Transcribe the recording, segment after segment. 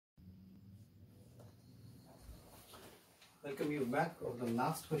Welcome you back of the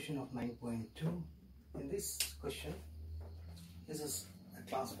last question of 9.2. In this question, this is a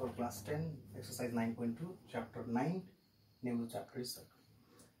class for class 10, exercise 9.2, chapter 9, name of the chapter is circle.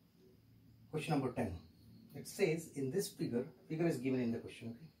 Question number 10. It says in this figure is given in the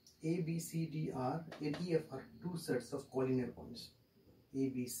question, okay? A, B, C, D, R, and E, F are two sets of collinear points. A,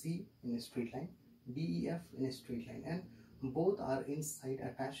 B, C in a straight line, D, E, F in a straight line, and both are inside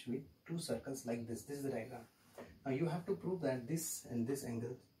attached with two circles like this. This is the diagram. Now you have to prove that this and this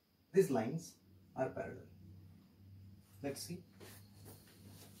angle, these lines are parallel. Let's see.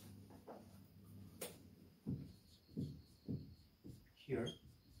 Here,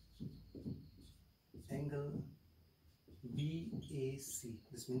 angle BAC,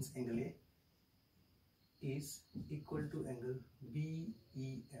 this means angle A, is equal to angle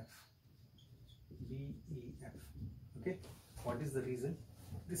BEF. Okay, what is the reason?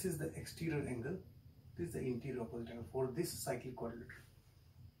 This is the exterior angle, this is the interior opposite angle for this cyclic quadrilateral.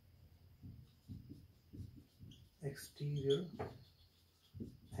 Exterior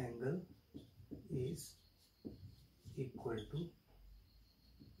angle is equal to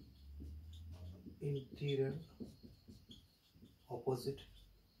interior opposite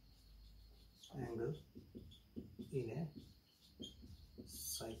angle in a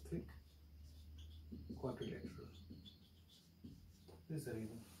cyclic quadrilateral. This is the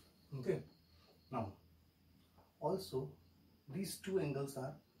reason. Okay. Now, also these two angles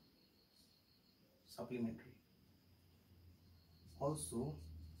are supplementary. Also,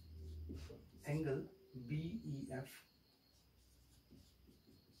 angle BEF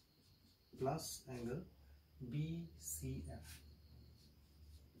plus angle BCF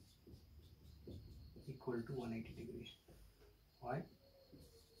equal to 180 degrees. Why?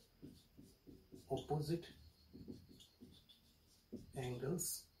 Opposite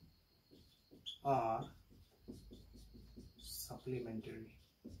angles are supplementary.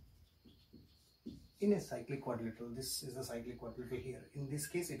 In a cyclic quadrilateral, this is the cyclic quadrilateral here. In this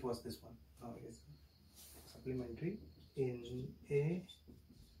case, it was this one. Now it is supplementary in a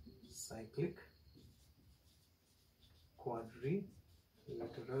cyclic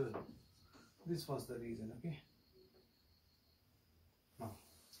quadrilateral. This was the reason, okay? Now,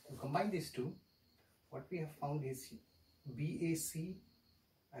 to combine these two, what we have found is BAC,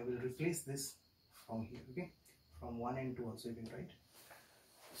 I will replace this from here, okay? From 1 and 2 also you can write.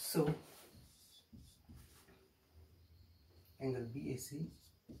 So, angle BAC,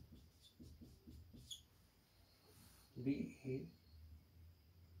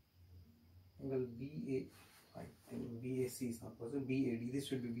 angle BA, I think BAC is not possible, BAD, this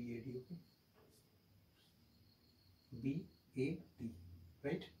should be BAD, okay? BAD,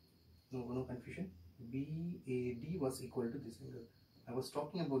 right? No confusion. BAD was equal to this angle. I was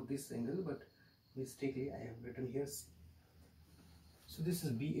talking about this angle, but mistakenly I have written here C. So this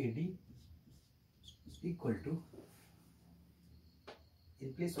is BAD equal to,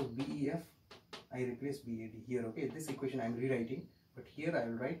 in place of BEF, I replace BAD here, okay? This equation I am rewriting, but here I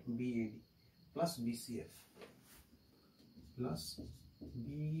will write BAD plus BCF plus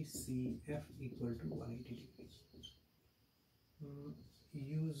BCF equal to 180 degrees.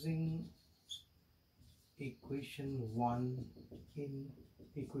 Using equation 1 in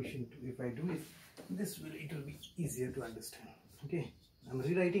equation 2, if I do it, it will be easier to understand, okay? I'm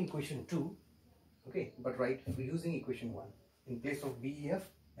rewriting equation 2, okay, but right, using equation 1, in place of BEF,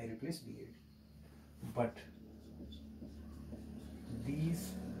 I replace BAD. But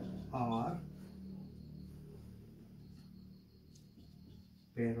these are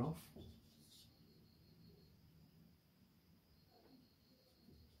pair of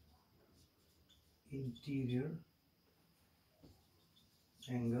interior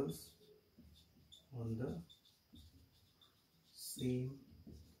angles on the same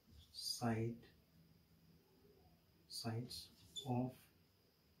sides of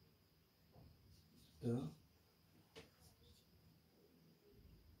the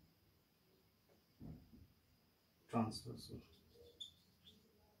transversal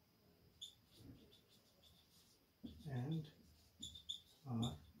and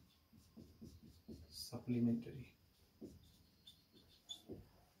are supplementary.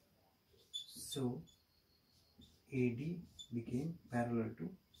 So AD became parallel to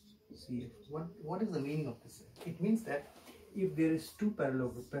CF. What is the meaning of this? It means that if there is two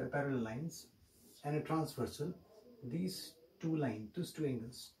parallel lines and a transversal, these two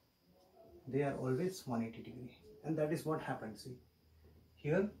angles, they are always 180 degree, and that is what happened. See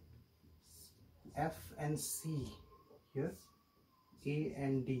here, F and C, here A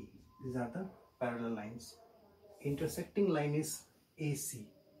and D, these are the parallel lines. Intersecting line is AC.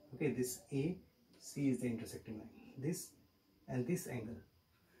 Okay, this AC is the intersecting line. This and this angle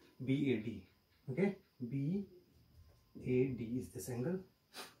BAD. Okay, BAD is this angle,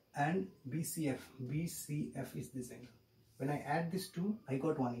 and BCF is this angle. When I add these two, I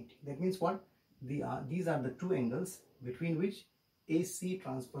got 180. That means what? These are the two angles between which AC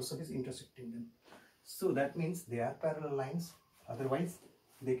transversal is intersecting them. So that means they are parallel lines, otherwise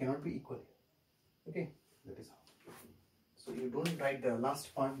they cannot be equal. Okay, that is how. So you don't write the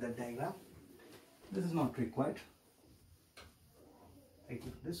last part, that diagram. This is not required. Thank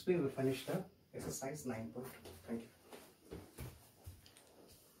you. This way we finish the exercise 9.2. Thank you.